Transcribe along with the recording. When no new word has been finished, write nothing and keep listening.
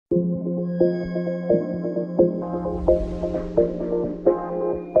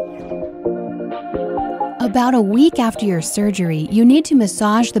About a week after your surgery, you need to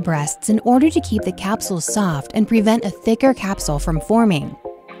massage the breasts in order to keep the capsules soft and prevent a thicker capsule from forming.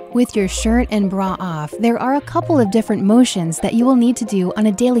 With your shirt and bra off, there are a couple of different motions that you will need to do on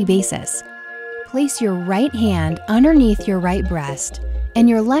a daily basis. Place your right hand underneath your right breast and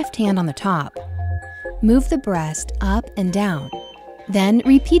your left hand on the top. Move the breast up and down. Then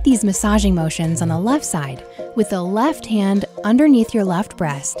repeat these massaging motions on the left side with the left hand underneath your left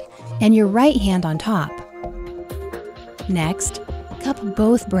breast and your right hand on top. Next, cup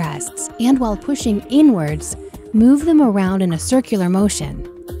both breasts and while pushing inwards, move them around in a circular motion.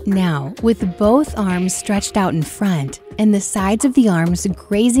 Now, with both arms stretched out in front and the sides of the arms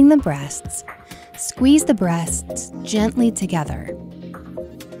grazing the breasts, squeeze the breasts gently together.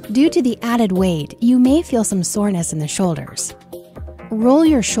 Due to the added weight, you may feel some soreness in the shoulders. Roll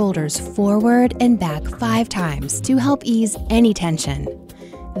your shoulders forward and back 5 times to help ease any tension.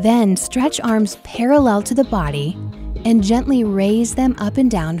 Then stretch arms parallel to the body and gently raise them up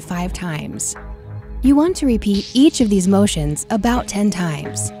and down 5 times. You want to repeat each of these motions about 10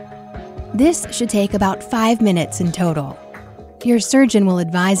 times. This should take about 5 minutes in total. Your surgeon will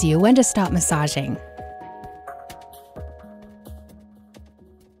advise you when to stop massaging.